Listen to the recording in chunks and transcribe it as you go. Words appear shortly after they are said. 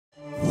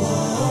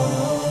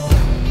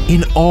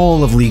In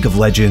all of League of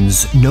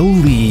Legends, no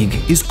league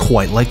is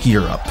quite like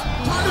Europe.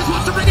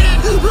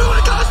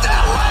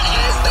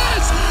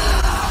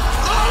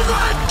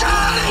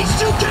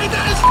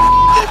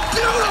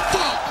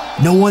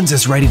 No one's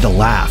as ready to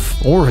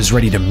laugh or as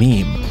ready to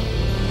meme.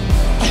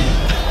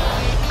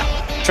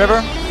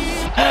 Trevor,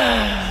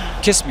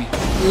 kiss me.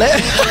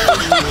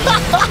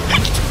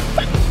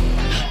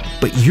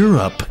 But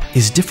Europe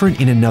is different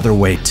in another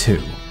way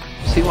too.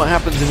 See what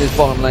happens in this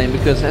bottom lane,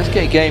 because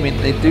SK Gaming,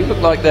 they do look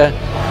like they're...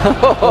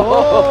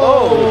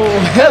 Oh,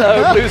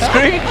 hello, blue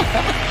screen.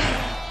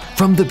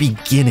 From the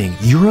beginning,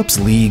 Europe's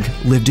league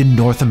lived in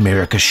North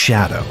America's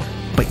shadow.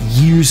 But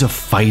years of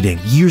fighting,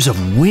 years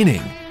of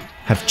winning,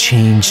 have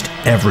changed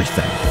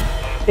everything.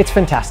 It's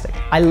fantastic.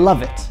 I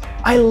love it.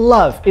 I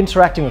love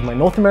interacting with my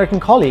North American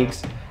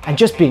colleagues and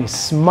just being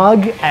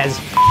smug as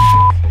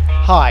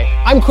Hi,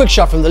 I'm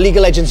Quickshot from the League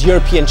of Legends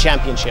European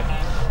Championship,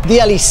 the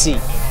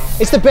LEC.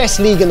 It's the best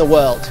league in the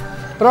world.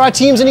 But are our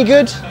teams any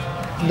good?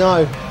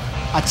 No.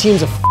 Our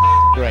teams are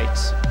great.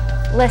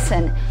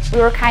 Listen, we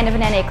were kind of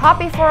an NA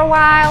copy for a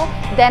while,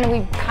 then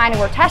we kind of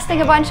were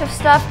testing a bunch of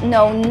stuff.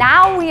 No,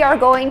 now we are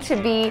going to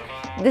be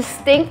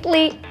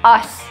distinctly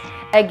us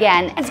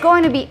again. It's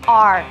going to be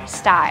our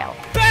style.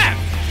 Bam!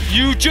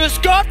 You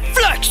just got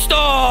flexed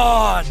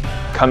on!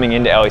 Coming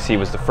into LEC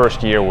was the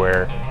first year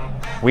where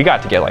we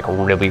got to get like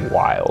really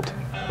wild.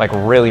 Like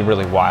really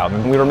wild.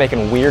 And we were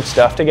making weird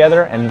stuff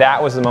together, and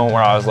that was the moment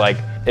where I was like,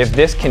 if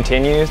this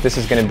continues, this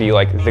is gonna be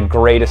like the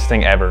greatest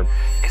thing ever.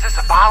 Is this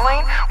a bot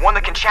lane? One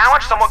that can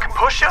challenge? Someone can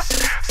push us?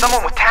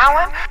 Someone with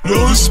talent?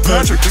 Yo, this is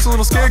Patrick, just a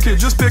little scared kid,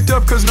 just picked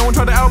up cause no one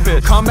tried to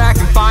outbid. Come back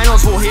in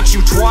finals, we'll hit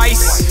you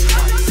twice.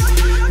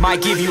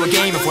 Might give you a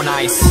game if we're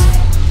nice.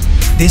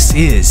 This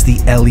is the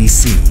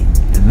LEC,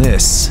 and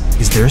this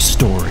is their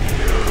story.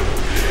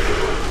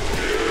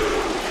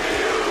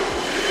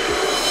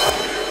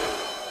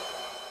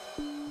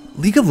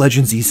 League of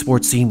Legends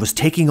esports scene was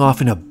taking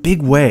off in a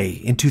big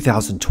way in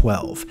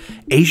 2012.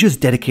 Asia's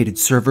dedicated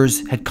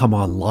servers had come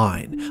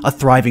online. A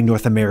thriving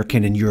North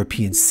American and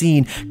European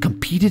scene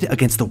competed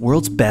against the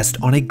world's best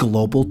on a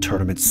global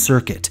tournament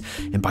circuit.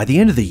 And by the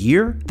end of the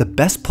year, the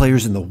best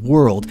players in the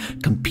world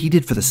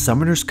competed for the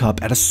Summoners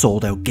Cup at a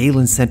sold-out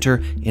Galen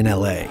Center in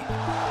LA.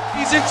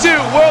 Season 2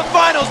 World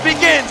Finals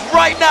begins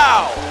right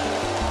now!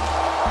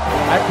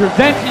 I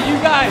present to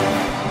you guys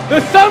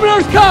the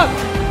Summoners Cup!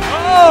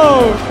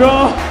 Oh,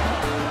 God!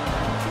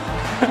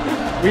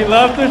 We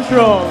love the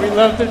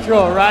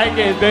troll, Riot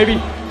Games, baby.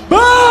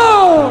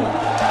 Boom!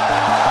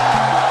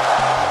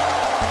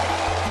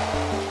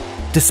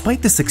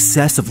 Despite the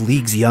success of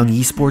League's young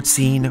esports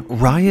scene,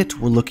 Riot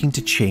were looking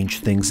to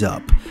change things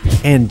up.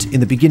 And in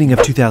the beginning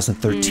of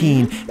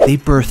 2013, they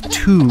birthed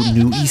 2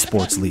 new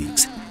esports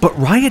leagues. But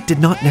Riot did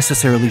not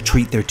necessarily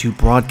treat their 2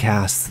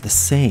 broadcasts the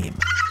same.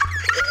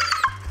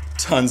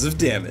 Tons of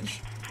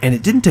damage. And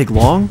it didn't take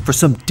long for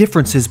some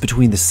differences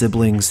between the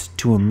siblings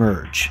to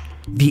emerge.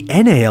 The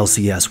NA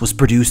LCS was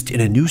produced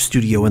in a new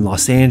studio in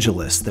Los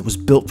Angeles that was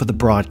built for the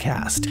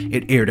broadcast.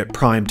 It aired at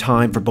prime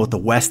time for both the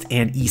West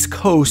and East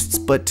Coasts,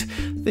 but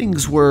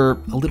things were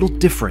a little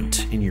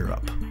different in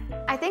Europe.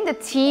 I think the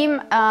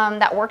team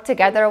that worked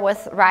together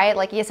with Riot,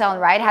 like ESL and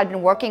Riot, had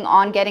been working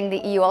on getting the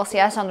EU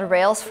LCS on the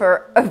rails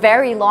for a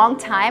very long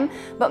time.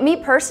 But me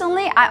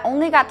personally, I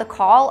only got the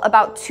call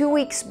about 2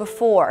 weeks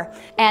before.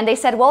 And they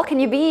said, well, can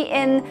you be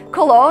in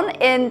Cologne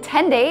in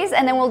 10 days?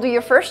 And then we'll do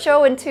your first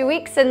show in 2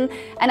 weeks. And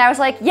I was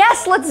like,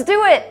 yes, let's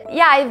do it.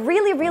 Yeah, I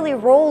really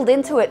rolled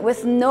into it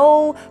with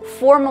no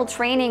formal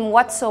training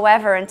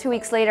whatsoever. And 2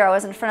 weeks later, I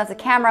was in front of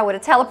the camera with a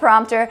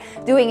teleprompter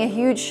doing a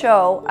huge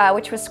show,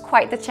 which was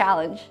quite the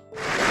challenge.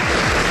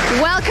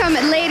 Welcome,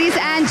 ladies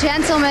and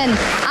gentlemen.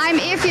 I'm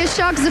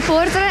Sjokz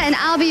supporter, and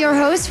I'll be your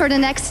host for the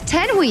next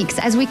 10 weeks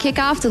as we kick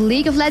off the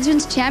League of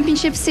Legends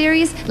Championship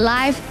Series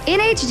live in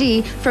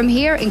HD from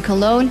here in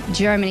Cologne,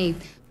 Germany.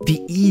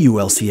 The EU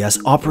LCS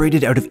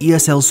operated out of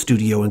ESL's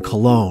studio in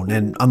Cologne,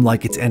 and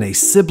unlike its NA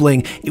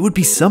sibling, it would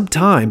be some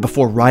time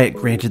before Riot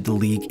granted the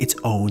league its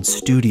own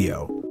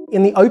studio.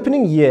 In the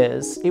opening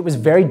years, it was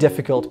very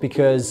difficult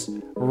because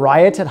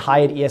Riot had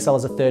hired ESL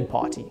as a third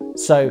party.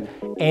 So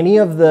any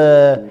of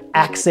the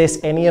access,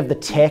 any of the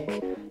tech,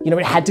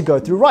 it had to go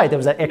through Riot. There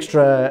was that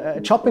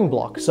extra chopping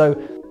block. So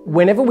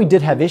whenever we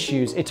did have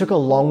issues, it took a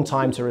long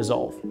time to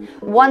resolve.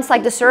 Once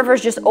the servers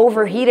just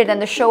overheated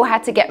and the show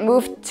had to get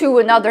moved to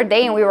another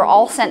day and we were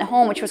all sent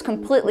home, which was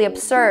completely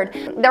absurd.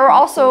 There were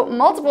also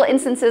multiple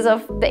instances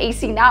of the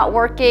AC not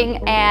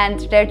working and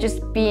there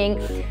just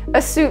being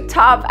a suit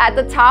top at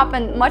the top,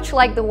 and much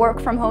like the work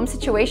from home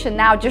situation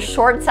now, just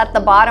shorts at the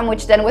bottom,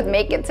 which then would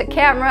make it to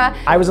camera.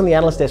 I was on the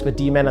analyst desk with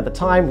D-Man at the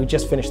time. We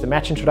just finished the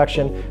match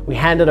introduction. We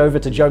handed over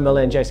to Joe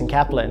Miller and Jason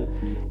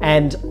Kaplan.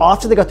 And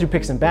after they got through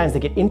picks and bans, they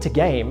get into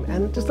game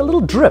and just a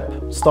little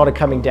drip started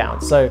coming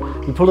down. So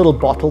we put a little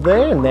bottle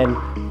there, and then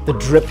the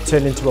drip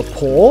turned into a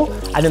pour,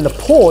 and then the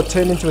pour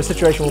turned into a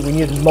situation where we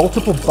needed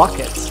multiple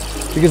buckets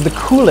because the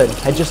coolant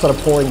had just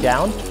started pouring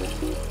down.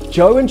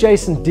 Joe and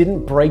Jason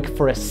didn't break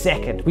for a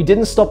second. We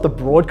didn't stop the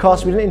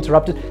broadcast, we didn't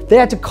interrupt it. They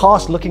had to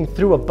cast looking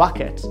through a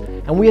bucket,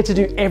 and we had to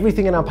do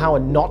everything in our power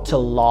not to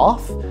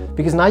laugh,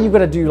 because now you've got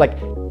to do like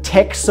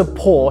tech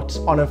support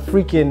on a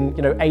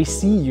freaking,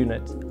 AC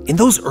unit. In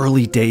those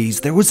early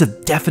days, there was a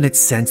definite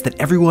sense that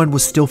everyone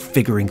was still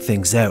figuring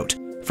things out.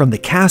 From the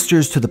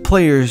casters to the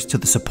players to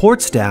the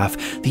support staff,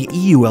 the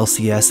EU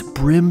LCS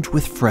brimmed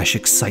with fresh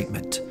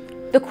excitement.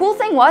 The cool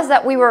thing was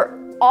that we were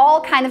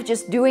all kind of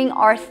just doing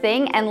our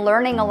thing and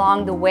learning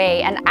along the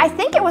way. And I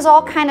think it was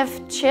all kind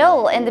of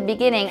chill in the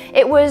beginning.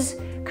 It was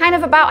kind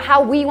of about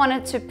how we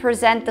wanted to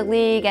present the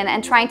league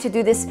and trying to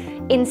do this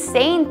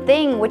insane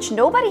thing which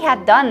nobody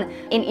had done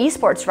in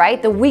esports,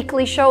 right? The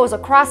weekly shows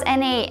across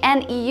NA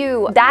and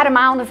EU, that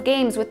amount of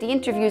games with the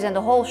interviews and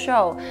the whole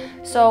show.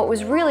 So it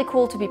was really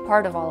cool to be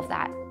part of all of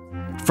that.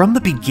 From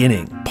the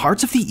beginning,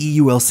 parts of the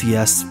EU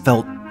LCS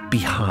felt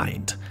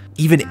behind.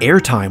 Even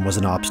airtime was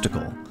an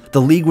obstacle.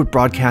 The league would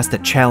broadcast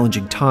at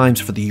challenging times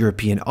for the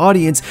European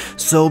audience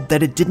so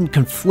that it didn't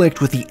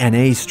conflict with the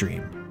NA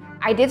stream.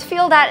 I did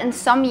feel that in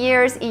some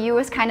years EU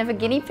was kind of a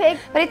guinea pig,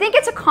 but I think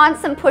it's a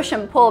constant push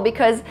and pull,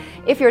 because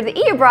if you're the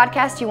EU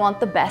broadcast, you want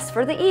the best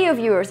for the EU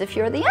viewers. If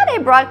you're the NA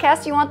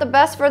broadcast, you want the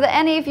best for the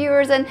NA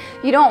viewers, and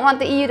you don't want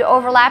the EU to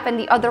overlap and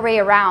the other way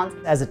around.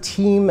 As a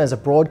team, as a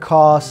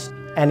broadcast,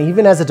 and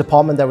even as a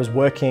department that was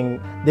working,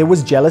 there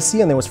was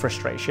jealousy and there was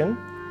frustration.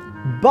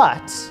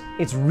 But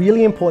it's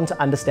really important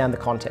to understand the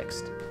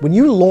context. When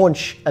you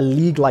launch a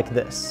league like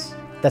this,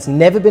 that's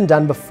never been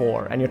done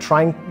before, and you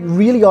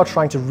really are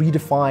trying to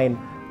redefine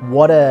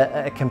what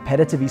a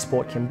competitive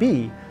esport can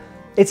be,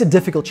 it's a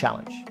difficult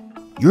challenge.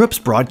 Europe's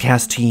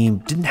broadcast team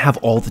didn't have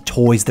all the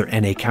toys their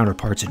NA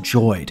counterparts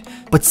enjoyed,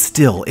 but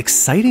still,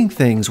 exciting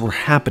things were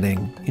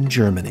happening in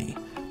Germany.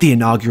 The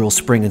inaugural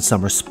spring and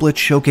summer split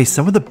showcased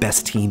some of the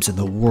best teams in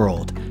the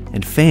world,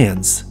 and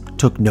fans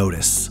took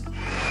notice.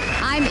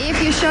 I'm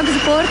Sjokz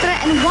supporter,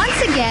 and once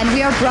again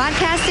we are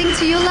broadcasting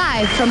to you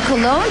live from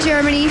Cologne,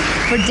 Germany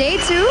for day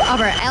 2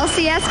 of our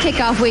LCS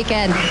kickoff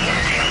weekend.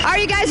 Are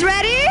you guys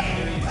ready?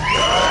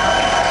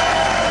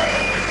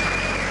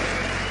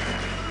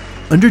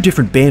 Under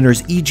different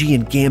banners, EG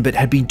and Gambit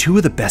had been 2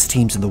 of the best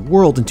teams in the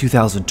world in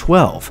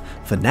 2012.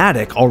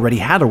 Fnatic already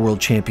had a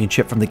world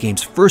championship from the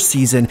game's first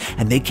season,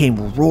 and they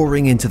came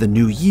roaring into the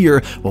new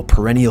year, while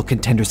perennial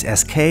contenders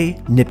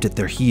SK nipped at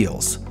their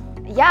heels.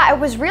 Yeah, it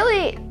was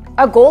really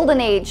a golden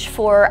age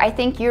for, I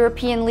think,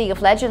 European League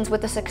of Legends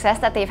with the success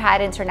that they've had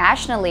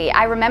internationally.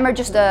 I remember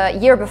just a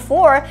year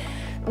before,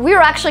 we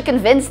were actually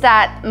convinced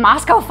that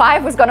Moscow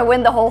 5 was going to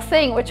win the whole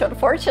thing, which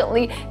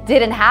unfortunately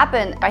didn't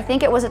happen. I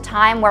think it was a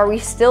time where we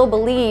still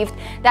believed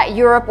that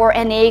Europe or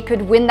NA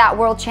could win that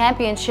world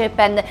championship,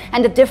 and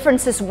the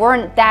differences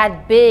weren't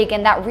that big,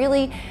 and that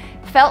really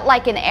felt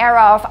like an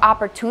era of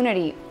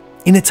opportunity.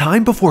 In a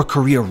time before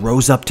Korea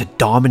rose up to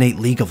dominate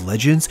League of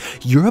Legends,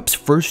 Europe's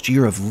first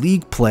year of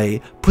league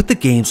play put the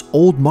game's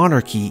old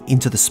monarchy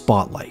into the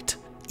spotlight.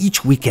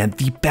 Each weekend,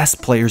 the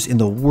best players in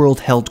the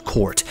world held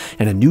court,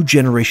 and a new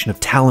generation of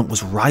talent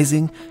was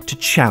rising to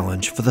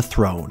challenge for the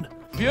throne.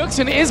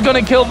 Bjergsen is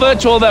going to kill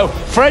Virtual though.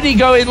 Freddy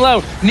going low.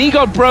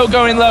 Nigod Bro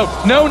going low.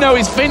 No,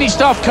 he's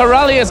finished off.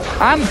 Corralius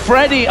and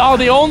Freddy are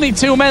the only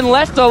 2 men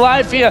left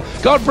alive here.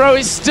 Godbro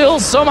is still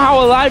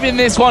somehow alive in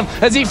this one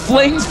as he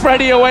flings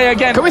Freddy away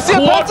again. Can we see a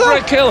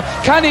Quadra kill?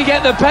 Can he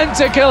get the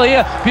pentakill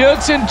here?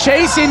 Bjergsen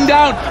chasing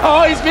down.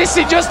 Oh, he's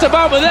missing just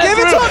about, but there's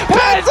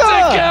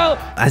pentakill!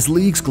 As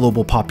League's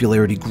global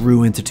popularity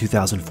grew into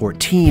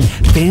 2014,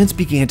 fans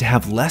began to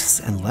have less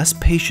and less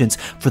patience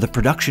for the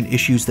production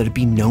issues that had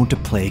been known to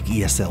plague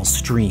ESL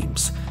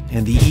streams,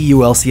 and the EU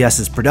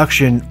LCS's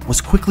production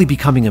was quickly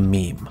becoming a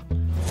meme.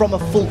 From a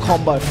full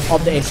combo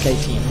of the SK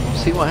team.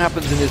 See what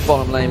happens in this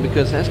bottom lane,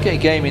 because SK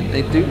Gaming,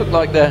 they do look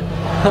like they're...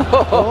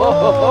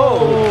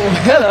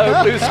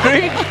 Hello, blue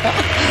screen!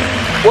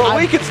 Well,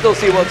 we can still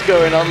see what's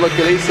going on,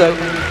 luckily, so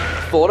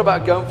thought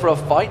about going for a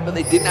fight, but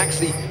they didn't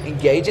actually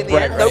engage in the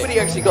end. Nobody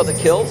actually got the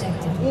kills.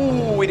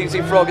 Ooh, we didn't see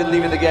Froggen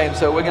leaving the game,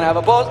 so we're going to have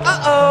a pause.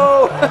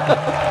 Uh-oh!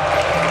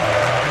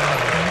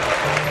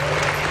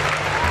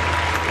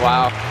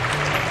 Wow.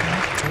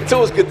 It's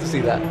always good to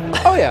see that.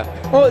 Oh yeah.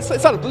 Well, it's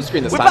not a blue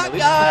screen this time. We're back,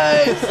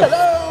 guys!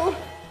 Hello!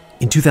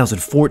 In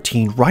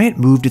 2014, Riot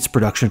moved its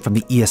production from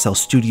the ESL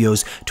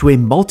studios to a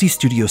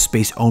multi-studio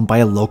space owned by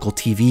a local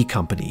TV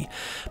company.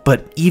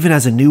 But even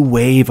as a new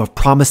wave of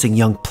promising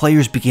young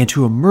players began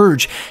to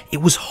emerge,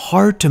 it was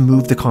hard to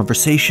move the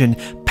conversation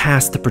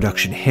past the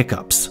production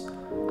hiccups.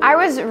 I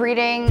was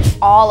reading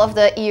all of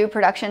the EU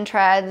production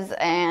threads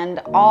and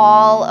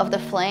all of the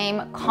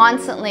Flame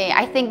constantly.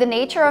 I think the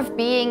nature of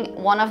being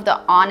one of the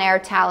on-air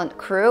talent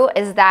crew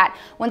is that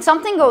when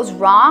something goes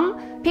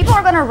wrong, people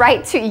are gonna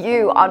write to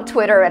you on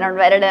Twitter and on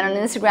Reddit and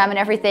on Instagram and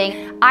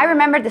everything. I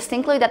remember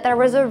distinctly that there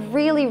was a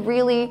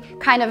really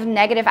kind of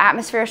negative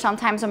atmosphere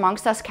sometimes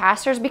amongst us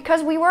casters,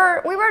 because we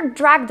were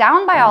dragged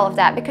down by all of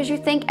that, because you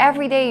think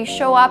every day you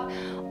show up,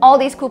 all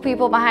these cool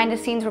people behind the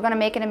scenes were going to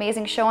make an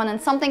amazing show, and then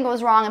something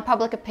goes wrong and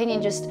public opinion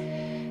just,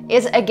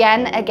 is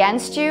again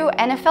against you,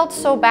 and it felt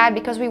so bad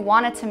because we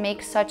wanted to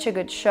make such a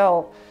good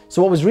show.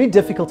 So what was really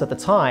difficult at the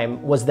time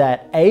was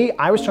that A,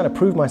 I was trying to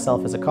prove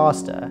myself as a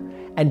caster,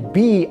 and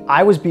B,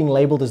 I was being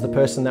labeled as the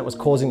person that was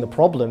causing the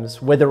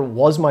problems, whether it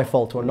was my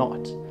fault or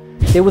not.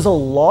 There was a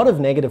lot of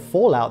negative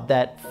fallout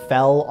that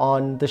fell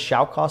on the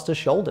shoutcaster's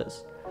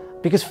shoulders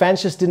because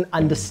fans just didn't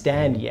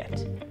understand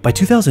yet. By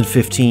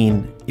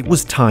 2015, it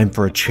was time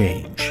for a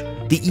change.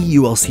 The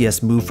EU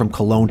LCS moved from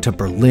Cologne to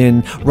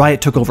Berlin, Riot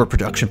took over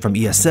production from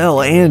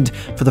ESL, and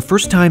for the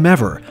first time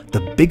ever, the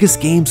biggest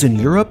games in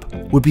Europe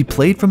would be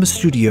played from a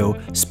studio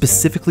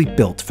specifically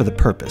built for the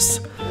purpose.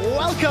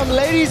 Welcome,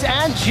 ladies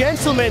and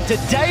gentlemen, to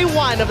day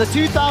one of the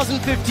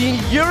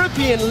 2015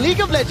 European League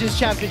of Legends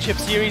Championship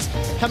Series,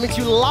 coming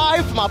to you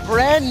live from our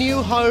brand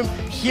new home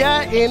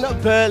here in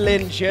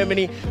Berlin,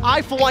 Germany.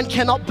 I, for one,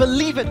 cannot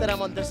believe it that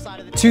I'm on this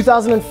side of the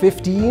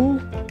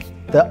 2015,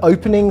 the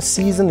opening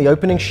season, the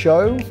opening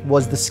show,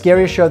 was the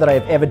scariest show that I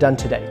have ever done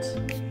to date.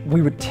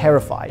 We were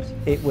terrified.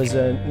 It was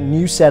a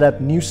new setup,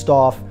 new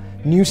staff,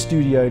 new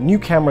studio, new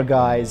camera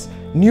guys,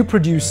 new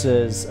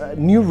producers,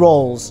 new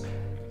roles.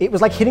 It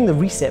was like hitting the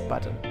reset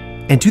button.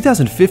 And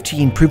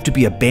 2015 proved to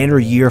be a banner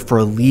year for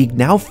a league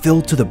now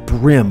filled to the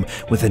brim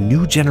with a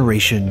new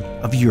generation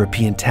of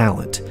European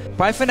talent.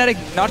 By Fnatic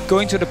not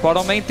going to the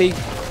bottom lane, they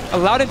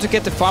allowed him to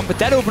get the farm, but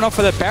that opened up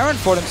for the Baron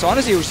for them, so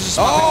honestly it was just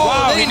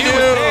wow, they knew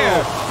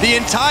the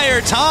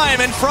entire time,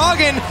 and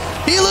Froggen,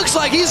 he looks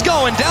like he's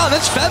going down.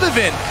 That's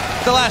Febiven.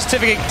 The last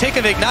tick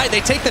of Ignite,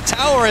 they take the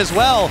tower as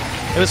well.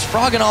 It was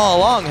Froggen all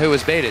along who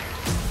was baited.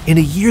 In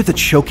a year that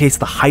showcased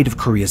the height of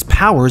Korea's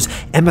powers,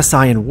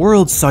 MSI and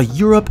Worlds saw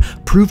Europe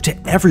prove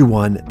to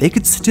everyone they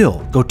could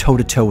still go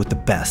toe-to-toe with the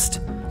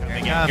best.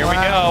 Here we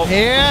go.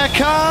 Here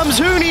comes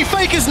Huni.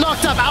 Faker's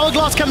knocked up.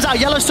 Hourglass comes out.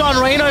 Yellowstar and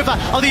Rainover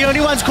are the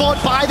only ones caught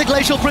by the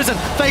Glacial Prison.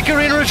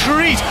 Faker in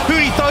retreat.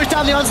 Huni throws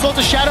down the Onslaught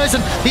to Shadows,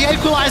 and the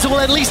Equalizer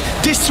will at least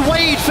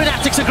dissuade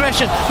Fnatic's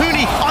aggression.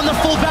 Huni on the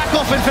full back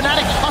off, and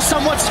Fnatic are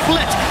somewhat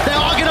split. They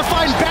are going to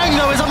find Bang,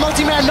 though, as a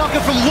multi-man knocker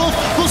from Wolf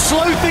will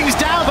slow things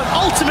down, but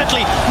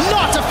ultimately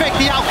not affect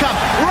the outcome.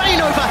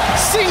 Rainover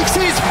sinks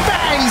his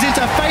bangs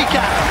into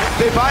Faker.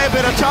 They buy a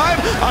bit of time.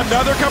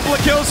 Another couple of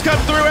kills come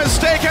through as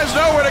Stake has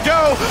nowhere to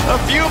go. A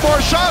few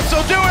more shots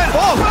will do it.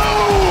 Oh.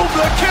 Boom!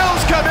 The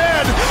kills come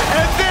in,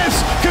 and this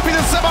could be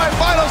the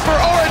semifinals for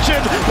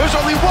Origin. There's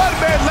only one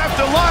man left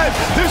alive.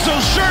 This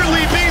will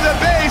surely be the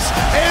base,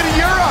 and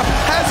Europe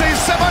has a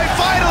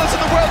semifinalist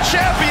in the World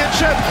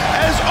Championship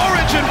as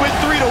Origin win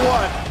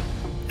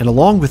 3-1. And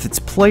along with its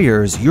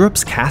players,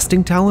 Europe's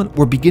casting talent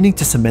were beginning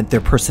to cement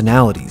their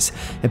personalities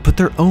and put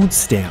their own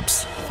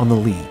stamps on the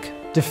league.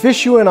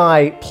 Deficio and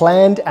I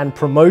planned and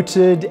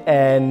promoted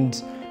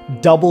and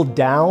doubled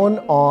down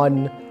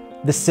on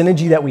the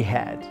synergy that we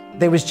had.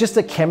 There was just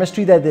a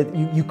chemistry that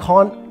you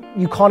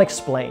can't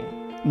explain.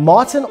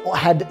 Martin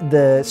had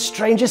the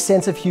strangest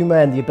sense of humor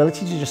and the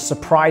ability to just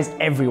surprise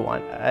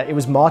everyone. It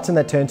was Martin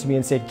that turned to me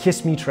and said,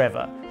 "Kiss me,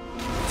 Trevor."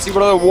 See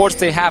what other awards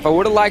they have. I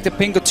would have liked to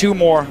ping 2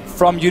 more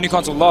from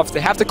Unicorns of Love.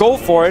 They have to go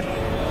for it.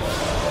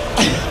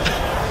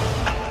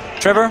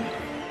 Trevor,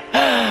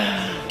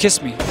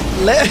 kiss me.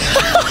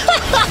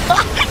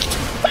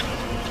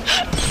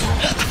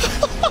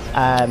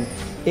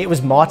 It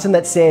was Martin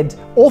that said,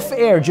 off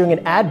air during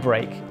an ad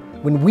break,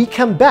 "When we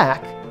come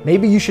back,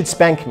 maybe you should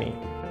spank me."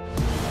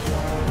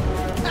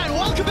 And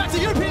welcome back to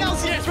European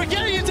LCS. We're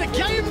getting into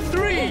Game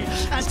 3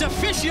 as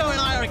Deficio and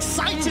I are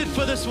excited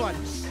for this one.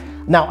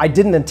 Now, I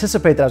didn't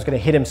anticipate that I was going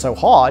to hit him so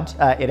hard.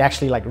 It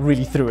actually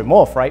really threw him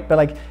off, right?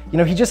 But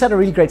he just had a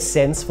really great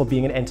sense for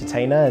being an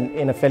entertainer and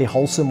in a fairly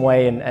wholesome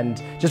way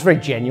and just very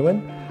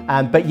genuine.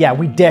 But yeah,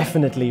 we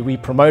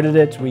promoted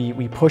it,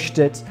 we pushed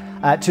it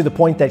to the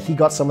point that he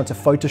got someone to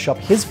Photoshop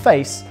his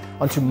face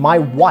onto my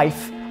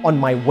wife on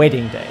my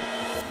wedding day.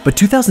 But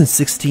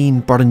 2016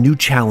 brought a new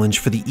challenge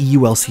for the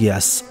EU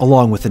LCS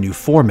along with a new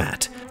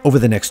format. Over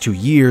the next 2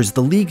 years,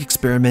 the league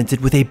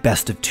experimented with a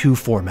best-of-2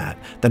 format,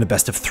 then a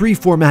best-of-3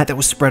 format that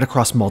was spread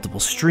across multiple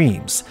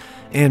streams.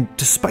 And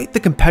despite the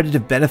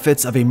competitive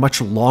benefits of a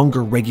much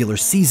longer regular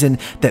season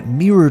that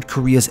mirrored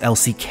Korea's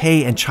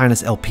LCK and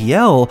China's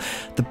LPL,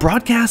 the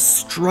broadcast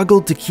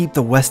struggled to keep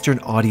the Western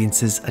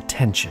audience's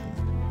attention.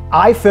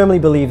 I firmly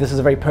believe, this is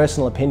a very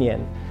personal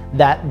opinion,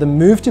 that the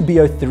move to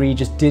BO3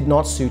 just did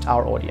not suit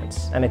our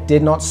audience, and it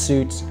did not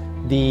suit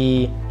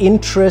the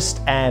interest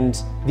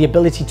and the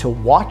ability to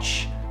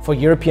watch for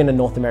European and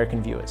North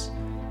American viewers.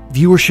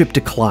 Viewership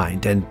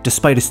declined, and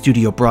despite a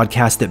studio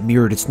broadcast that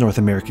mirrored its North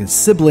American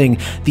sibling,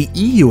 the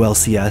EU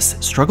LCS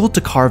struggled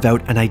to carve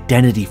out an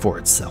identity for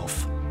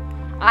itself.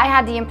 I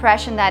had the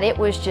impression that it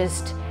was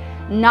just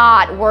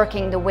not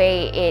working the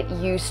way it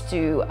used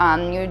to.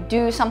 You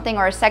do something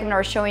or a segment or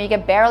a show and you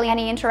get barely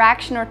any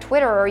interaction or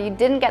Twitter, or you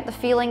didn't get the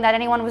feeling that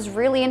anyone was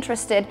really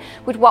interested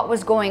with what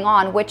was going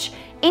on, which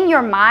in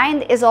your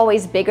mind is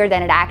always bigger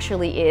than it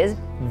actually is.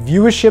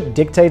 Viewership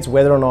dictates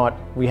whether or not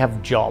we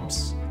have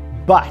jobs,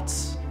 but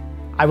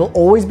I will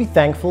always be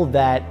thankful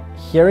that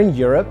here in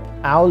Europe,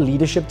 our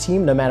leadership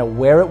team, no matter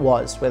where it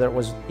was, whether it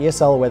was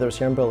ESL or whether it was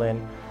here in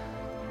Berlin,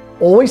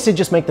 always said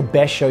just make the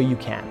best show you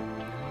can.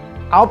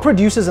 Our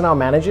producers and our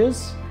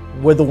managers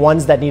were the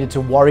ones that needed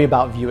to worry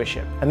about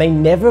viewership, and they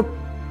never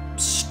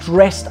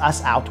stressed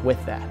us out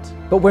with that.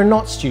 But we're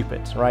not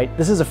stupid, right?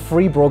 This is a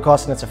free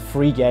broadcast and it's a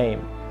free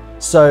game.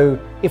 So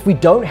if we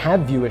don't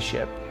have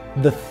viewership,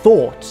 the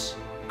thought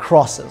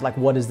crosses, like,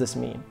 what does this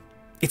mean?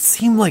 It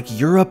seemed like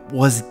Europe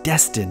was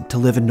destined to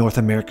live in North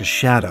America's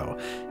shadow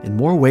in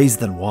more ways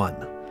than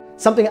one.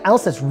 Something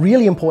else that's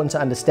really important to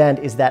understand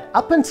is that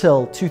up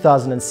until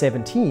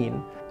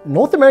 2017,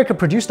 North America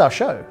produced our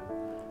show.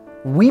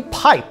 We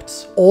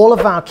piped all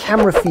of our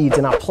camera feeds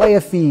and our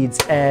player feeds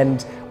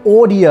and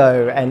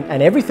audio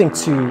and everything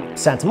to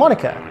Santa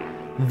Monica.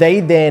 They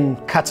then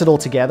cut it all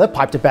together,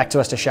 piped it back to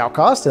us to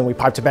Shoutcast, and we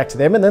piped it back to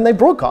them, and then they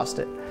broadcast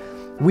it.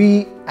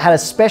 We had a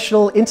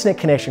special internet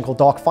connection called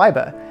dark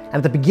fiber, and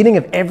at the beginning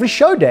of every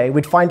show day,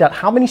 we'd find out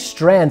how many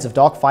strands of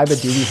dark fiber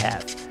do we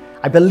have.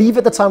 I believe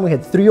at the time we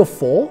had 3 or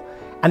 4,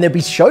 and there'd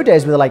be show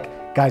days where they're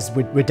like, guys,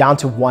 we're down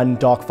to 1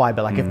 dark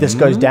fiber. Like, if this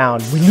goes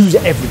down, we lose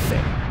everything.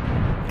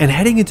 And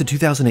heading into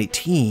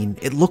 2018,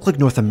 it looked like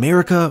North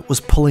America was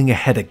pulling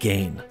ahead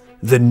again.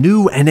 The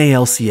new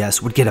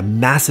NA-LCS would get a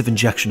massive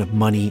injection of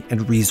money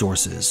and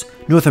resources.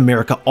 North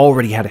America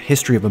already had a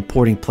history of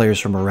importing players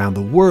from around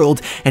the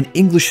world, and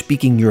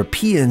English-speaking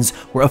Europeans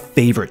were a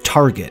favorite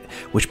target,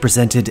 which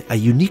presented a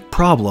unique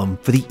problem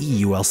for the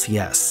EU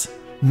LCS.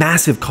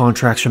 Massive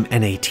contracts from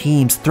NA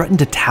teams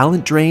threatened a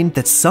talent drain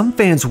that some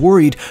fans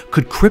worried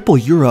could cripple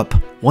Europe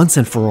once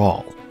and for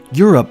all.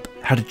 Europe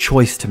had a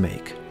choice to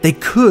make. They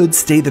could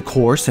stay the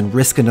course and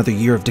risk another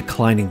year of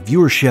declining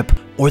viewership,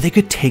 or they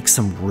could take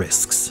some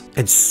risks.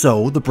 And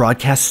so the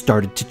broadcast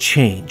started to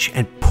change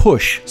and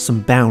push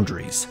some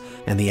boundaries.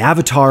 And the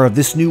avatar of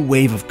this new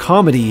wave of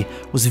comedy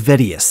was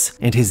Vedius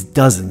and his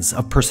dozens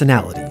of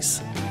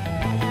personalities.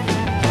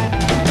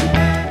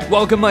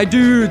 Welcome, my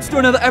dudes, to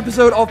another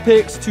episode of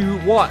Picks to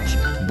Watch.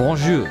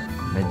 Bonjour,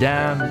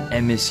 mesdames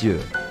et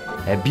messieurs,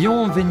 et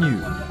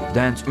bienvenue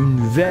dans une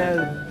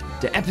nouvelle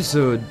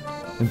épisode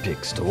de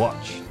Picks to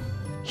Watch.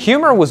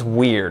 Humor was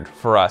weird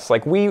for us.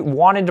 Like, we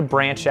wanted to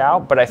branch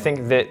out, but I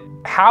think that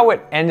how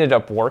it ended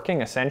up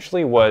working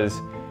essentially was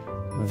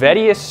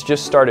Vedius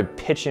just started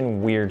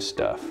pitching weird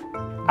stuff.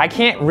 I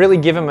can't really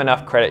give him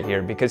enough credit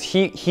here because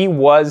he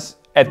was,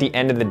 at the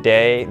end of the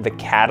day, the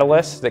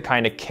catalyst that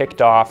kind of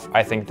kicked off,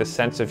 I think, the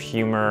sense of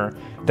humor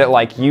that,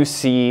 like, you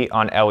see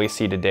on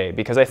LEC today.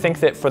 Because I think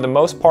that for the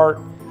most part,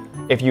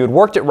 if you had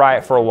worked at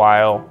Riot for a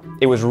while,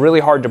 it was really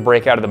hard to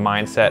break out of the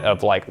mindset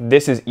of, like,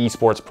 this is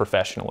esports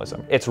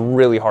professionalism. It's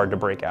really hard to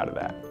break out of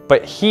that.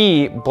 But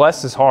he,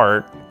 bless his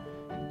heart,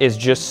 is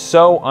just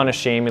so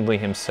unashamedly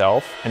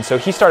himself. And so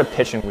he started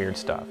pitching weird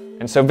stuff.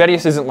 And so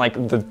Vedius isn't like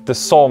the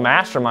sole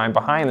mastermind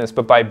behind this,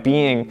 but by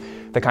being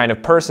the kind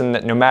of person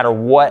that no matter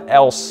what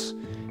else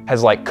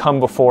has, like,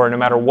 come before, no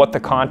matter what the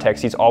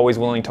context, he's always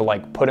willing to,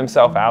 like, put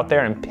himself out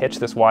there and pitch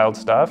this wild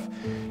stuff.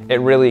 It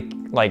really,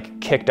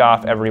 like, kicked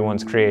off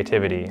everyone's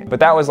creativity. But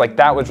that was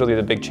really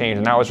the big change,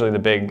 and that was really the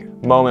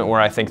big moment where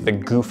I think the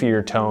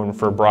goofier tone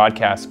for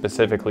broadcast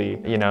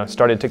specifically, you know,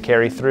 started to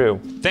carry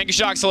through. Thank you,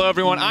 Sjokz. Hello,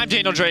 everyone. I'm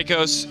Daniel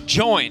Drakos,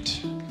 joined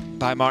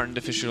by Martin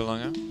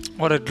DeFisciolonga.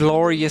 What a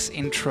glorious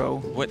intro.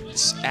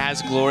 What's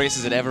as glorious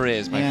as it ever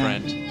is, my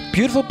friend.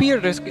 Beautiful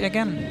beard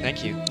again.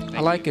 Thank you. I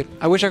like it.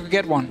 I wish I could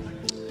get one.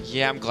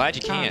 Yeah, I'm glad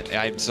you can't.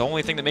 It's the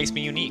only thing that makes me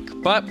unique.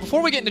 But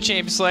before we get into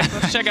Champions Select,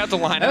 let's check out the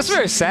lineup. That's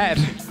very sad.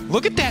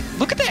 Look at that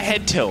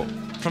head tilt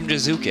from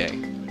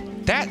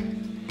Jizuke.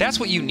 That's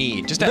what you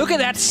need. Just look at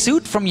that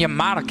suit from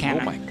Yamada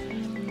Cannon.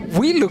 Oh my.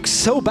 We look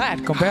so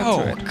bad compared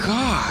to it. Oh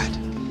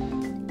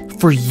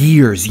God. For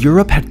years,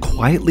 Europe had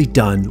quietly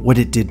done what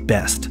it did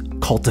best: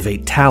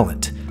 cultivate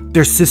talent.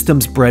 Their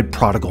systems bred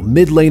prodigal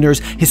mid laners,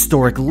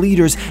 historic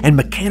leaders, and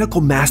mechanical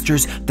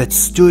masters that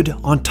stood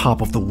on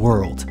top of the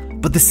world.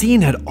 But the scene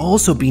had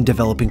also been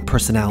developing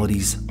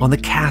personalities on the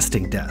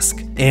casting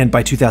desk. And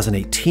by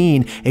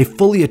 2018, a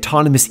fully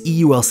autonomous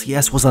EU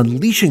LCS was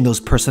unleashing those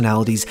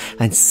personalities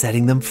and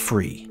setting them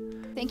free.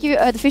 Thank you,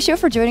 DeFiscio,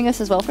 for joining us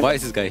as well. Why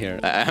is this guy here?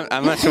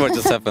 I'm not sure what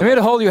just happened. I'm here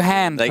to hold your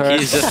hand. Like,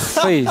 he's just...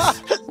 Please.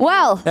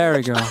 Well. There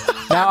we go.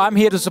 Now I'm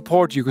here to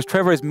support you because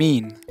Trevor is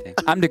mean.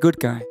 I'm the good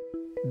guy.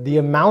 The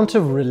amount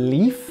of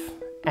relief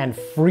and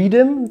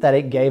freedom that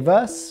it gave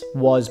us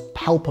was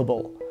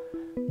palpable,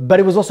 but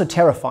it was also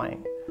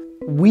terrifying.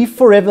 We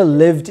forever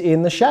lived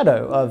in the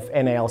shadow of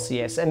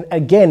NA-LCS, and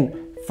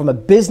again, from a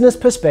business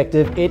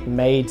perspective, it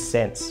made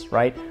sense,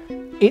 right?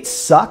 It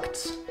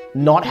sucked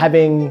not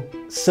having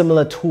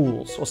similar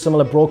tools or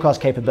similar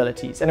broadcast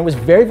capabilities, and it was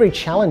very, very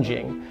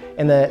challenging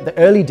in the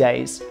early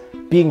days,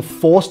 being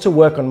forced to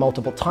work on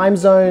multiple time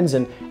zones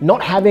and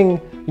not having,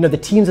 you know, the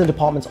teams and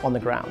departments on the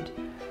ground.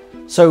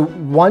 So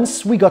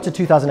once we got to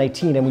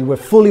 2018 and we were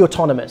fully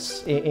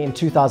autonomous in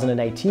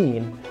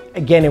 2018,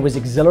 again, it was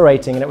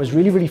exhilarating and it was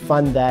really, really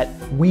fun that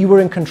we were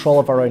in control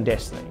of our own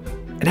destiny.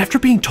 And after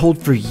being told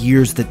for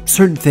years that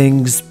certain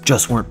things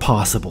just weren't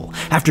possible,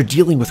 after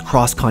dealing with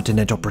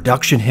cross-continental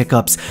production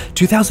hiccups,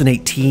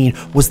 2018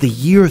 was the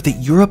year that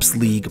Europe's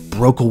league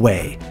broke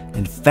away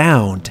and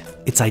found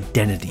its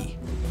identity.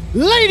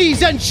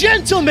 ladies and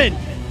gentlemen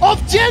of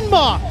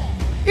Denmark,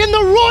 in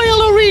the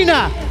Royal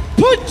Arena,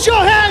 put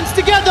your hands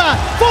together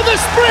for the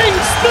Spring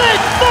Split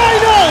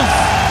Finals!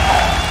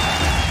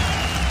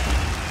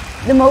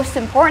 The most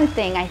important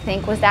thing, I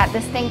think, was that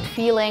distinct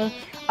feeling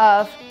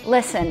of,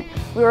 listen,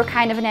 we were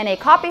kind of an NA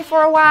copy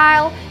for a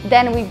while,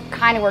 then we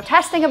kind of were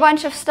testing a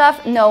bunch of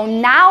stuff. No,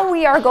 now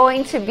we are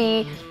going to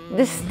be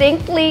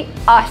distinctly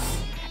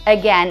us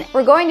again.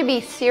 We're going to be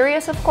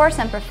serious, of course,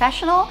 and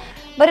professional,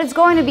 but it's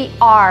going to be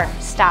our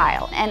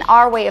style and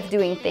our way of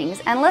doing things.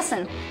 And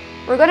listen,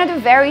 we're going to do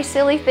very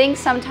silly things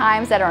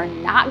sometimes that are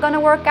not going to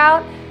work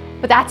out,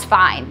 but that's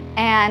fine.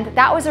 And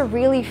that was a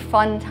really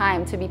fun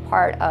time to be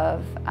part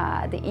of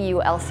the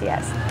EU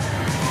LCS.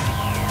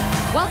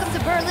 Welcome to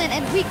Berlin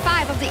and week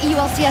 5 of the EU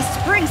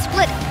LCS Spring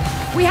Split.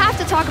 We have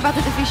to talk about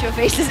the deFicio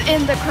faces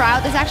in the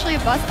crowd. There's actually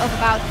a bus of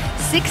about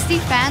 60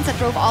 fans that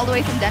drove all the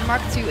way from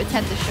Denmark to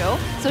attend the show.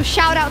 So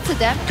shout out to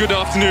them. Good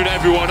afternoon,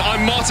 everyone.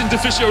 I'm Martin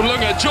deFicio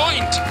Lunge,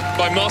 joined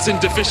by Martin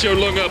deFicio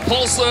Lunge,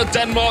 Pulsar,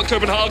 Denmark,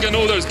 Copenhagen,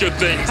 all those good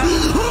things.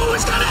 Who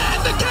is gonna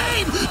end the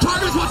game?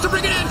 Targus wants to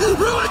bring it in.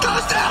 Ruin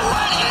goes down.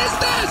 What is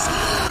this?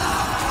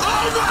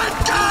 Oh my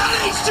God,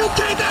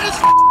 H2K, that is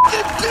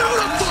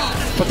beautiful.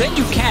 But then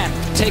you can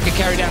take a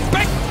carry down.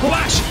 Back,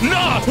 flash,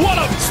 nah,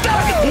 what a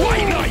stab,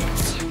 white knight.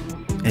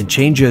 And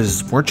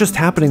changes weren't just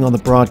happening on the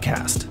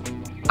broadcast.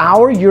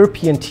 Our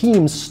European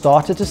teams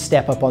started to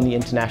step up on the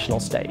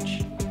international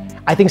stage.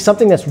 I think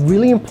something that's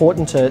really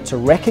important to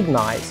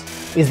recognize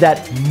is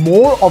that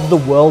more of the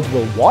world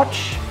will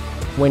watch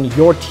when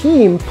your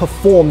team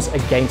performs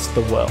against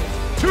the world.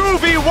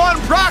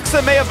 2v1, Broxa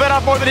may have been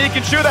up more than he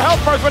can chew. The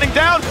health bar's running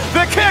down.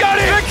 The kick,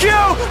 the Q,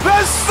 the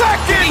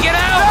second. Get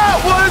out.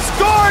 That was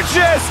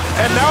gorgeous.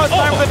 And now it's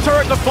time for the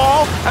turret to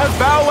fall as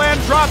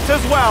Baoland drops as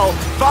well.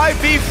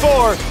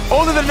 5v4.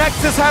 Only the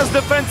Nexus has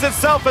defense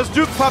itself as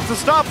Duke pops a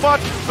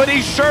stopwatch, but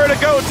he's sure to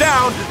go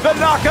down. The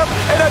knockup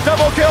and a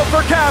double kill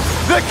for Cap.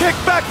 The kick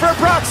back for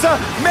Broxa.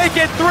 Make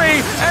it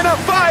 3 and a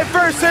 5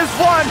 versus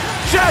 1.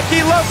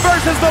 Jackie Love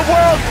versus the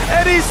world,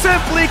 and he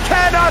simply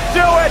cannot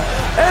do it.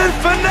 And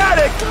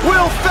Fnatic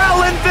will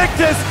foul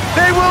Invictus.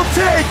 They will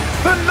take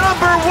the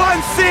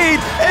 #1 seed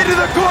into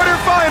the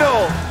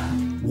quarterfinal.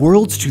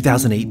 Worlds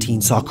 2018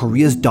 saw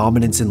Korea's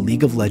dominance in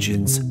League of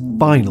Legends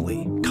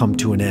finally come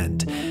to an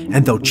end.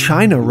 And though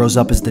China rose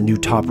up as the new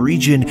top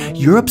region,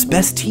 Europe's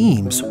best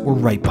teams were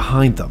right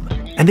behind them.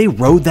 And they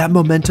rode that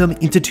momentum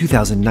into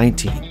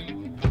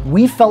 2019.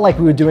 We felt like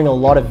we were doing a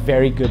lot of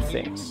very good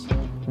things.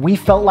 We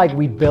felt like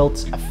we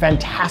built a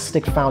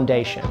fantastic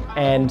foundation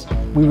and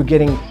we were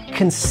getting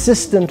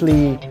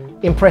consistently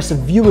impressive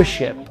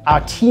viewership. Our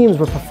teams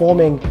were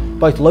performing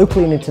both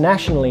locally and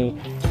internationally,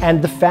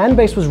 and the fan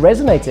base was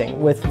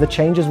resonating with the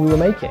changes we were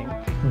making.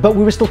 But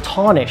we were still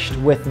tarnished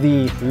with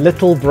the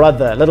little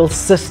brother, little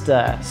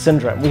sister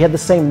syndrome. We had the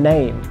same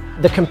name.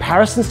 The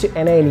comparisons to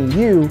NA and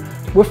EU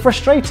were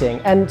frustrating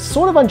and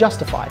sort of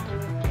unjustified.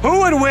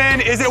 Who would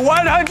win? Is it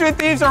 100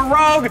 Thieves or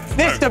Rogue?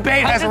 This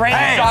debate has raged.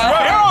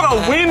 They're on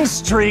a win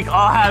streak,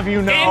 I'll have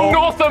you know. In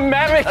North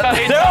America,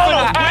 they're on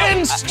a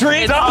win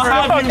streak, I'll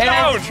have you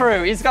know. It's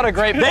true. He's got a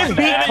great They point.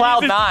 beat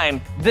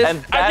Cloud9.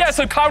 Yeah,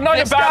 so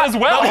Cloud9 are bad as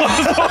well.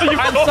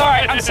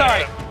 I'm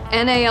sorry.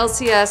 NA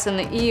LCS and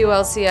the EU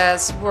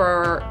LCS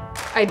were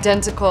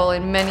identical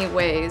in many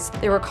ways.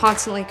 They were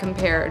constantly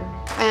compared.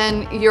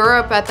 And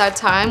Europe at that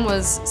time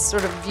was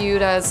sort of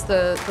viewed as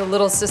the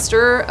little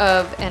sister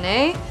of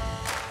NA.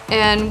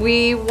 And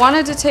we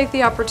wanted to take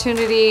the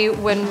opportunity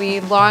when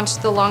we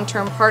launched the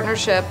long-term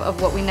partnership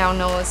of what we now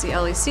know as the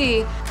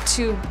LEC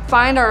to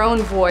find our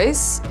own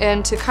voice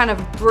and to kind of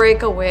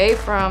break away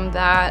from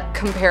that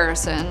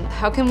comparison.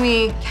 How can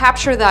we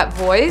capture that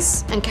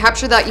voice and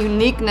capture that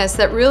uniqueness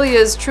that really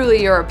is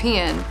truly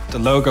European? The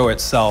logo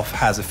itself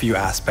has a few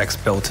aspects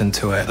built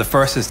into it. The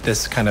first is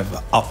this kind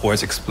of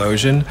upwards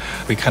explosion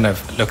we kind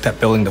of looked at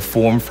building the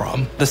form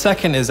from. The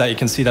second is that you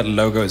can see that the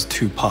logo is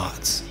 2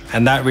 parts.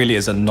 And that really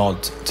is a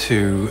nod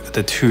to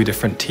the 2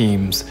 different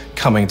teams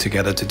coming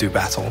together to do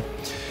battle.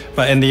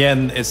 But in the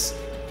end, it's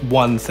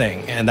one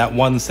thing, and that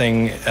one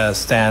thing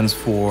stands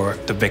for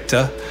the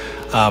victor.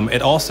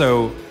 It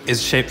also is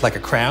shaped like a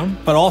crown,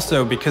 but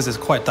also because it's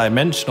quite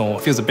dimensional,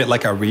 it feels a bit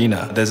like an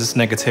arena. There's this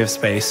negative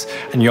space,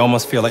 and you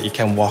almost feel like you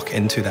can walk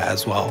into that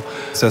as well.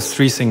 So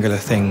 3 singular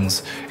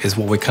things is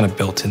what we kind of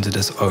built into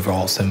this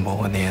overall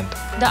symbol in the end.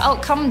 The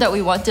outcome that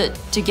we wanted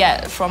to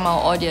get from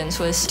our audience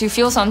was to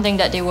feel something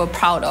that they were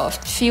proud of,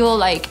 feel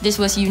like this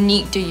was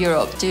unique to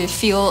Europe, to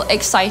feel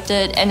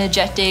excited,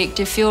 energetic,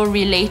 to feel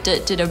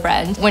related to the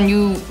brand. When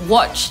you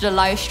watch the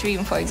live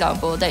stream, for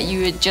example, that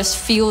you would just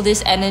feel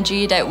this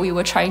energy that we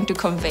were trying to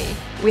convey.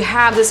 We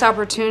have this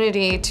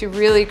opportunity to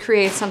really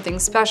create something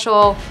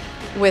special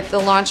with the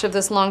launch of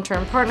this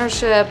long-term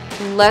partnership.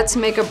 Let's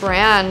make a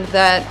brand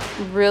that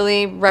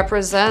really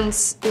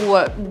represents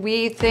what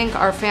we think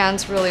our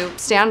fans really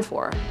stand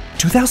for.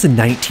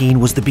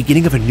 2019 was the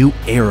beginning of a new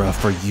era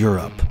for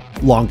Europe.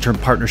 Long-term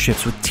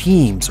partnerships with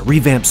teams, a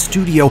revamped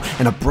studio,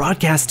 and a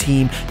broadcast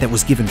team that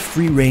was given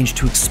free range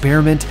to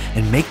experiment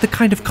and make the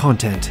kind of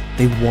content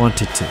they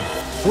wanted to.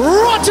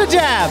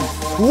 Rotterdam.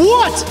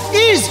 What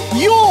is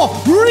your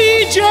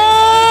region?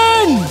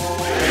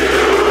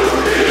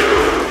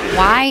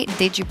 Why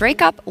did you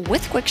break up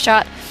with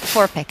Quickshot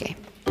for Peke?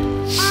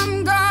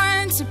 I'm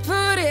going to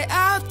put it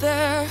out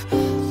there.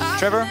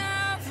 Trevor,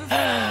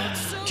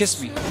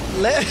 kiss me.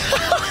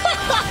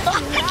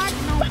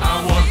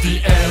 I want the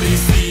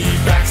LEC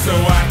back so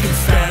I can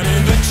stand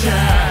in the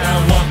chat.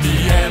 I want the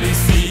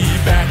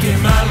LEC back in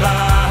my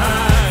life.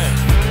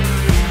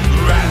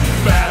 Rap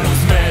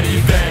battles, Medi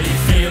Vedi,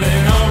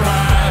 feeling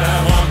alright.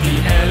 I want the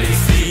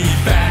LEC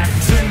back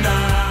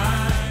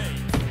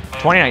tonight.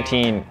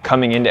 2019,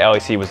 coming into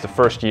LEC, was the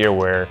first year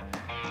where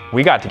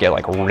we got to get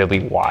like really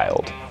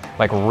wild.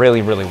 Like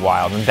really, really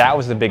wild. And that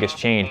was the biggest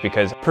change,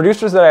 because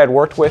producers that I had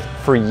worked with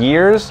for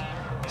years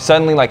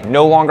suddenly like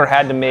no longer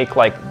had to make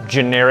like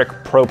generic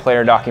pro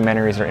player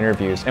documentaries or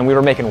interviews, and we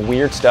were making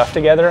weird stuff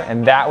together.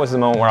 And that was the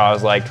moment where I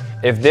was like,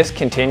 if this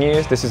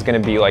continues, this is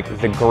going to be like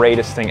the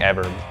greatest thing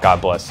ever.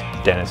 God bless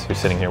Dennis, who's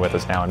sitting here with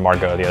us now, and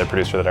Margot, the other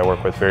producer that I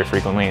work with very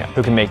frequently,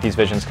 who can make these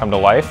visions come to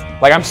life.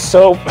 Like I'm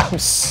so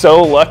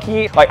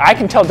lucky. Like I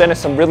can tell Dennis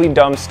some really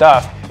dumb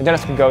stuff, and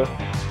Dennis can go,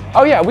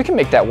 oh yeah, we can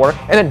make that work.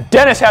 And then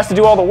Dennis has to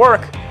do all the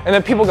work, and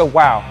then people go,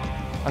 wow,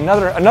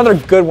 another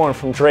good one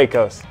from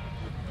Drakos.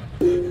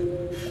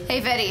 Hey,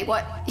 Vedi,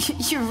 what?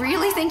 You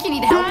really think you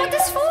need help with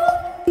this fool?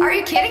 Are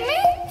you kidding me?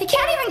 He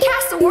can't even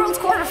cast the world's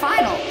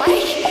quarterfinal. Like,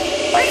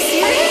 are you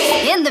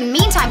serious? In the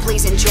meantime,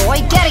 please enjoy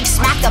getting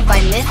smacked up by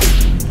Myth.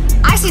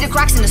 I see the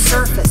cracks in the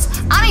surface.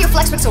 I know your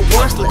flex picks are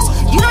worthless.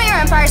 You know your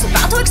empire's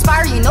about to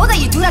expire. You know that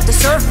you do have to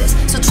serve this.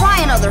 So try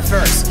another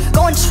verse.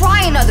 Go and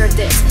try another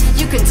this.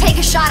 You can take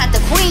a shot at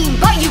the queen,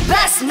 but you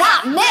best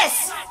not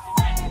miss.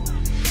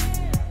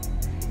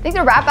 I think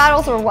the rap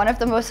battles were one of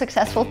the most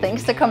successful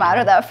things to come out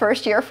of that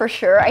first year for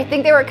sure. I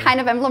think they were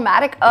kind of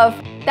emblematic of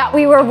that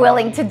we were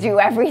willing to do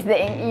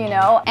everything, you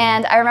know?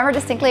 And I remember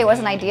distinctly it was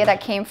an idea that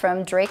came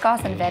from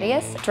Drakos and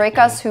Vedius.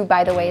 Drakos, who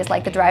by the way is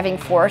like the driving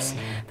force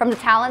from the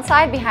talent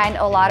side behind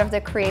a lot of the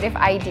creative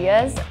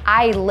ideas.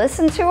 I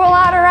listen to a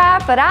lot of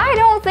rap, but I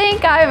don't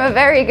think I'm a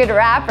very good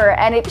rapper,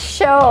 and it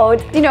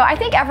showed. You know, I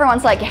think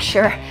everyone's like, yeah,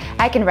 sure,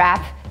 I can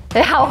rap.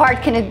 How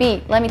hard can it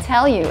be? Let me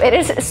tell you, it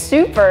is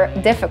super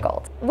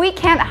difficult. We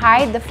can't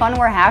hide the fun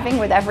we're having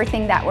with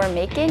everything that we're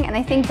making, and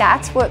I think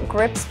that's what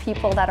grips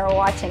people that are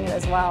watching it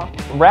as well.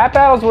 Rap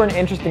battles were an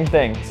interesting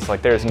thing. It's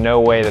like there's no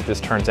way that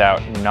this turns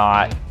out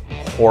not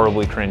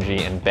horribly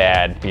cringy and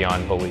bad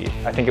beyond belief.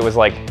 I think it was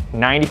like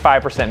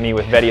 95% me,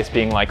 with Vedius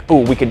being like,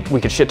 ooh, we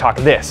could shit talk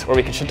this, or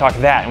we could shit talk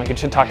that, and we could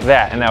shit talk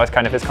that, and that was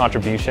kind of his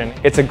contribution.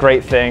 It's a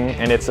great thing,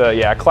 and it's a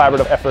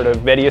collaborative effort of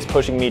Vedius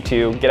pushing me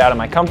to get out of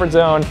my comfort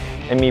zone,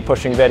 and me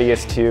pushing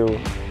Vedius to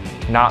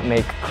not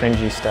make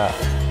cringy stuff.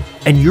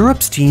 And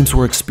Europe's teams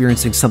were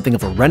experiencing something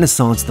of a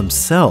renaissance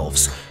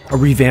themselves. A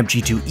revamped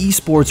G2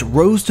 esports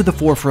rose to the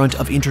forefront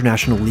of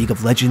International League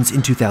of Legends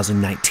in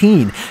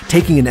 2019,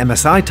 taking an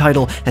MSI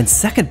title and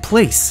second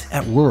place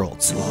at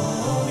Worlds.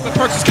 The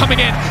Perks is coming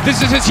in.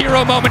 This is his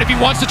hero moment. If he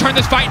wants to turn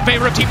this fight in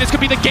favor of team, this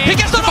could be the game. He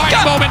gets the fighting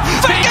moment.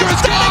 Faker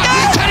is gone.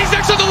 Teddy's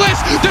next on the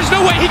list. There's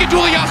no way he can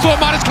duel Yasuo.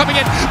 Amada's coming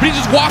in, but he's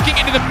just walking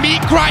into the meat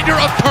grinder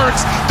of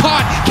Perks.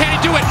 Con, can he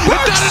do it? It's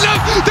not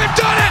enough. They've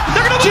done it.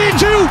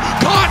 G2.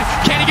 Con,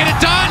 can he get it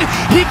done?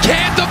 He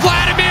can't. The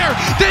Vladimir.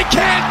 They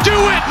can't do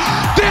it.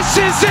 This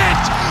is it!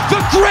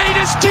 The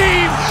greatest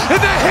team in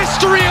the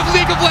history of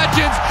League of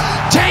Legends,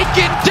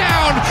 taken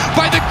down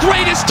by the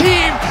greatest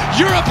team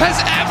Europe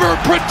has ever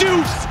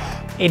produced!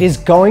 It is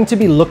going to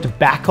be looked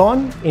back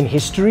on in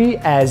history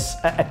as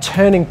a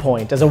turning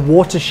point, as a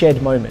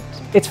watershed moment.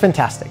 It's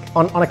fantastic.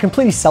 On a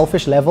completely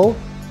selfish level,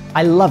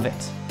 I love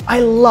it. I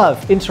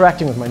love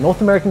interacting with my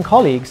North American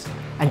colleagues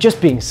and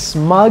just being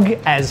smug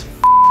as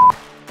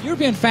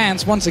European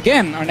fans, once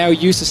again, are now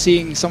used to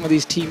seeing some of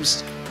these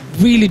teams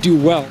really do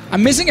well.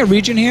 I'm missing a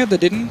region here that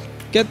didn't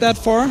get that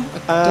far.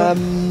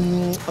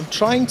 I'm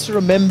trying to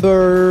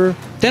remember.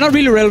 They're not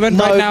really relevant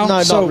right now,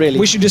 no, so not really.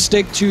 we should just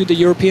stick to the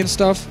European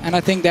stuff, and I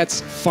think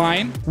that's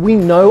fine. We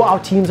know our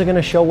teams are going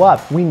to show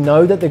up. We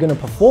know that they're going to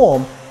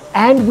perform,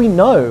 and we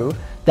know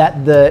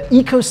that the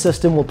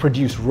ecosystem will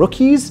produce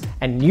rookies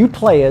and new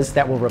players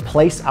that will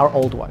replace our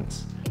old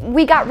ones.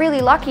 We got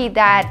really lucky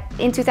that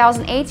in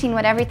 2018,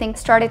 when everything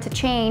started to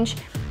change,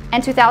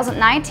 and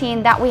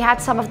 2019, that we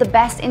had some of the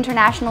best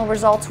international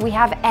results we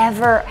have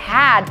ever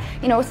had.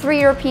 You know,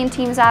 3 European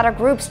teams out of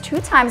groups,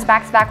 2 times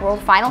back-to-back world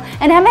final,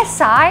 an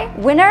MSI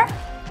winner.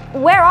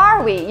 Where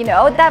are we? You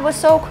know, that was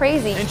so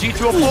crazy. And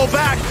G2 will pull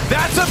back.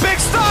 That's a big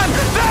stun.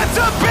 That's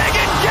a big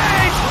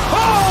engage.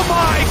 Oh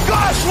my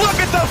gosh, look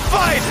at the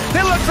fight.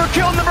 They look for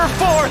kill number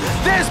 4.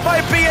 This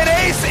might be an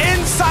ace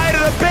inside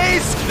of the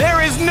base. There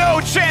is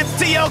no chance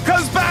TL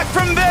comes back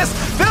from this.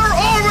 They're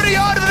already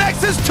on to the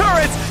Nexus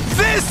turrets.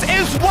 This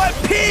is what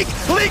peak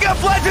League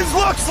of Legends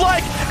looks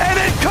like, and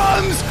it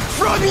comes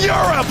from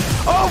Europe.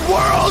 A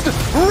world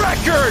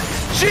record.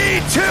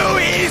 G2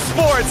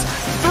 Esports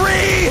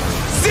 3-0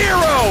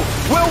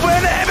 will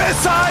win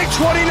MSI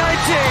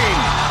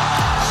 2019.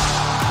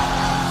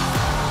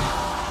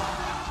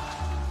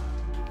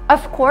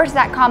 Of course,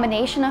 that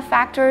combination of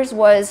factors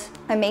was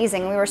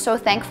amazing. We were so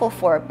thankful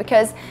for it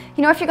because,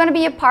 you know, if you're going to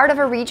be a part of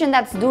a region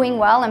that's doing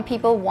well and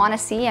people want to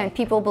see and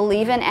people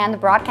believe in, and the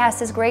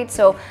broadcast is great,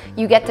 so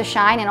you get to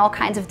shine in all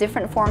kinds of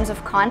different forms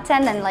of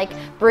content and like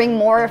bring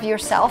more of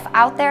yourself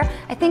out there,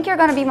 I think you're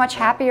going to be much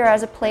happier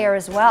as a player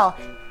as well.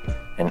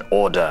 In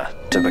order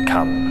to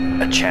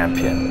become a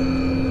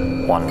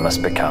champion, one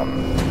must become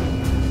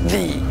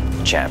the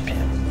champion.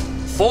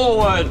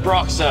 Forward,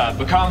 Broxah,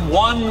 become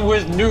one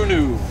with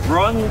Nunu.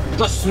 Run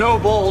the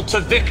snowball to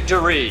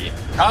victory.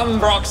 Come,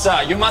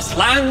 Broxah, you must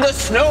land the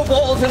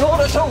snowballs in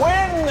order to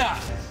win!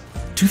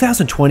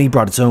 2020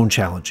 brought its own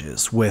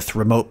challenges, with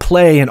remote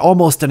play and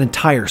almost an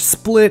entire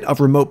split of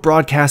remote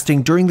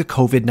broadcasting during the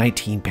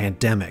COVID-19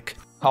 pandemic.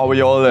 How are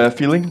you all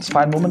feeling? It's a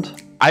fine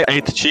moment. I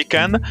ate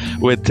chicken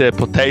with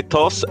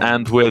potatoes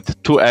and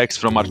with 2 eggs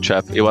from our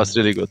chef. It was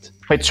really good.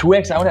 Wait, 2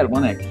 eggs? I only had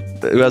 1 egg.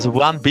 It was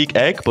 1 big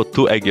egg, but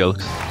 2 egg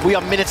yolks. We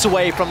are minutes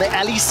away from the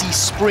LEC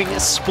Spring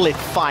Split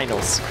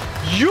Finals.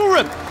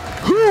 Europe,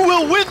 who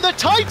will win the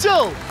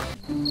title?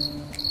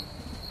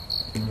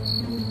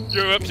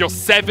 Europe, your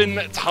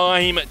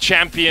 7-time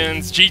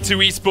champions. G2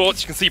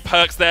 esports, you can see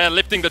Perks there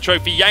lifting the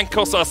trophy.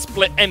 Sjokz, our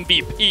split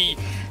MVP.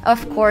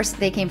 Of course,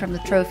 they came from the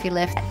trophy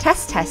lift.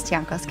 Test,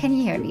 Sjokz, can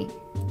you hear me?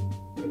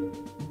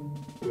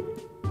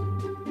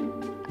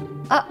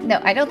 Oh,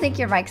 no, I don't think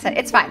your mic set.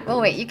 It's fine.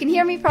 Well, wait, you can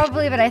hear me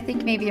probably, but I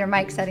think maybe your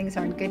mic settings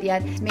aren't good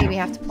yet. Maybe you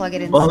have to plug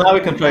it in. Well, now we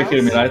can try to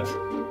hear me, right?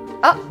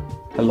 Oh.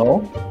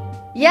 Hello?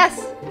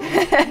 Yes.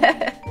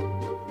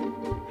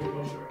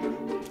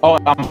 Oh,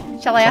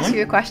 Shall I ask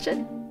you a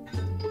question?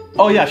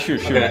 Oh, yeah, sure.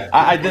 Okay.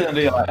 I didn't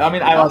realize. I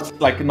mean, I was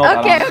like,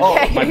 not okay, around.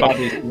 okay. Oh, my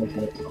body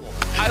is...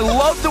 I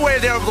love the way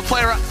they're able to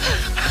play around.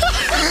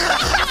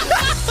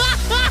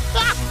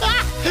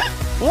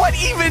 What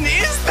even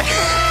is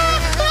that?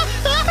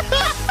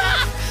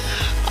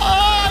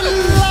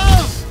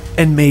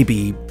 And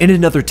maybe, in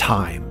another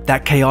time,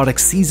 that chaotic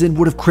season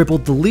would have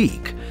crippled the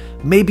league.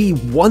 Maybe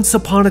once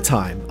upon a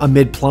time,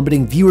 amid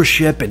plummeting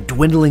viewership and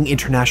dwindling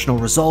international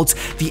results,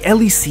 the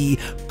LEC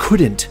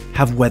couldn't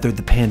have weathered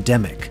the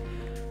pandemic.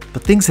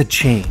 But things had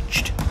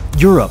changed.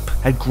 Europe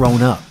had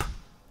grown up,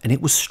 and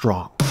it was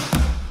strong.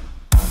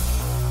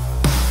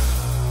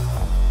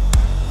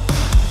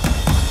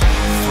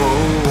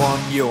 Throw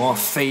on your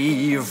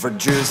favorite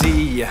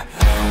jersey,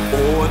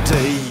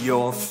 order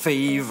your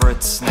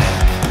favorite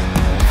snack.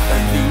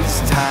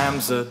 These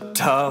times are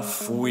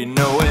tough, we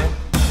know it.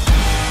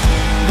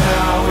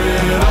 Now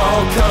it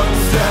all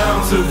comes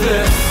down to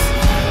this.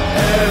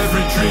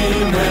 Every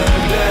dream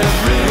and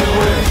every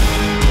wish.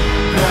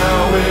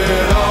 Now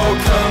it all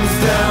comes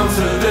down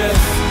to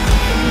this.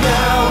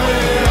 Now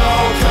it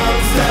all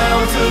comes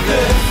down to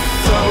this.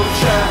 So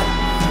chat,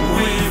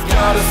 we've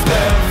got to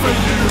stand for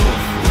you.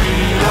 We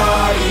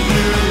are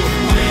you.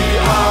 We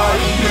are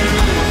you.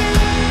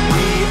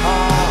 We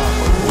are you.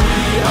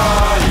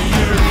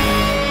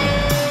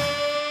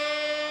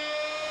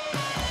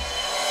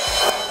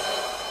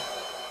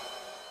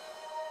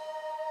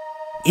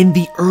 In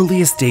the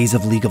earliest days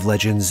of League of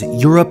Legends,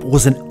 Europe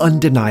was an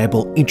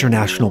undeniable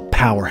international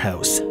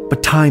powerhouse.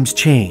 But times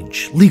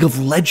change, League of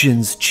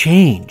Legends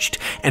changed,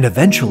 and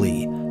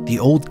eventually, the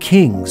old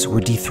kings were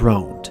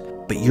dethroned.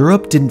 But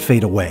Europe didn't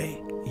fade away.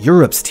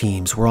 Europe's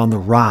teams were on the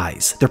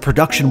rise, their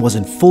production was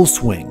in full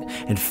swing,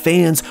 and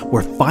fans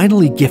were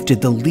finally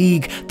gifted the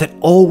league that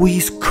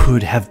always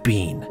could have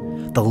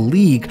been. The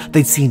league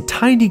they'd seen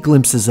tiny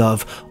glimpses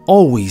of,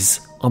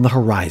 always on the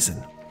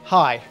horizon.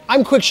 Hi,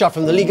 I'm Quickshot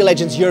from the League of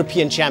Legends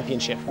European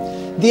Championship,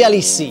 the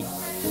LEC.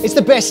 It's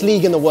the best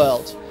league in the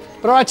world.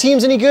 But are our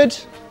teams any good?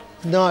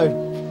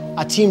 No,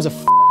 our teams are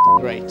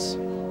great.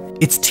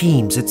 Its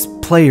teams, its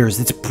players,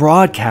 its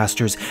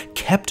broadcasters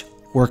kept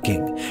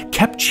working,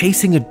 kept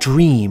chasing a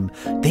dream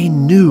they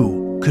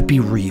knew could be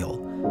real.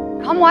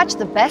 Come watch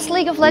the best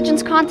League of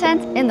Legends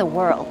content in the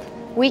world.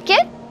 Week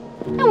in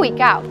and week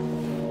out.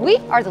 We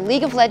are the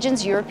League of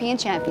Legends European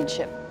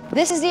Championship.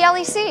 This is the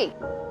LEC,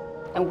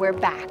 and we're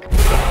back.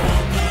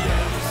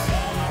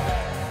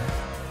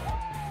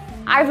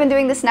 I've been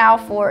doing this now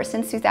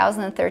since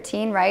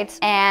 2013, right?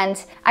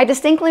 And I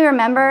distinctly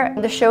remember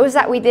the shows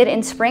that we did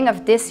in spring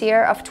of this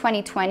year, of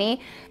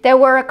 2020. There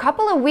were a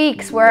couple of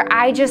weeks where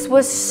I just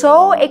was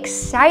so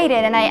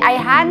excited, and I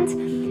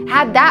hadn't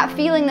had that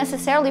feeling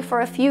necessarily for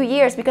a few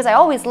years because I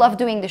always loved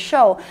doing the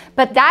show.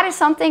 But that is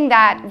something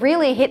that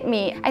really hit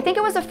me. I think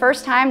it was the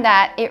first time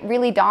that it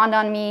really dawned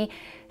on me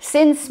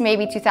since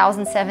maybe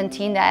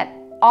 2017 that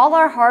all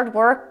our hard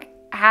work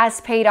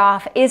has paid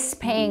off, is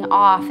paying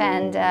off,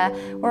 and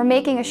we're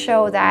making a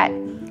show that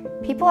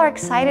people are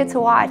excited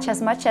to watch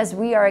as much as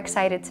we are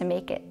excited to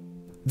make it.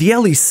 The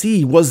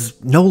LEC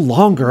was no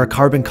longer a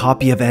carbon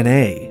copy of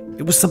NA.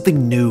 It was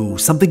something new,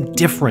 something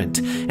different,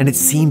 and it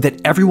seemed that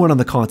everyone on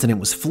the continent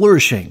was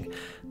flourishing,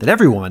 that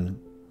everyone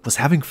was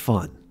having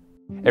fun.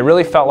 It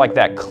really felt like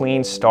that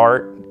clean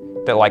start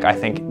that I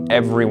think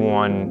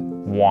everyone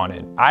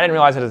wanted. I didn't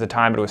realize it at the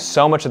time, but it was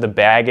so much of the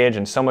baggage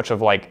and so much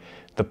of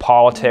the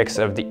politics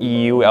of the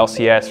EU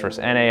LCS versus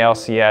NA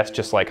LCS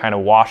just like kind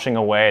of washing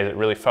away. It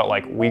really felt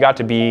like we got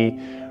to be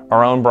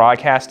our own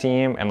broadcast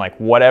team, and like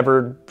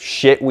whatever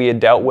shit we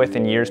had dealt with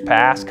in years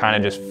past kind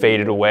of just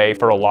faded away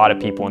for a lot of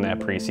people in that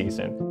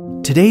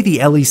preseason. Today, the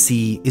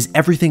LEC is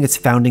everything its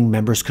founding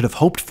members could have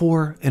hoped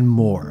for and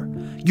more.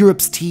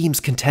 Europe's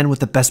teams contend with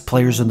the best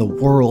players in the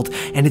world,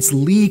 and its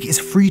league is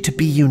free to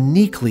be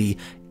uniquely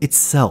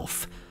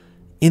itself.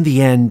 In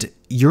the end,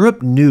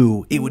 Europe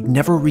knew it would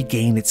never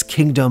regain its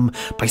kingdom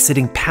by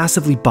sitting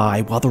passively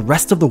by while the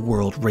rest of the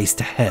world raced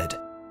ahead.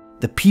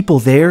 The people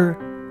there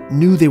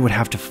knew they would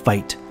have to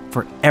fight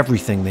for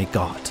everything they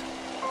got.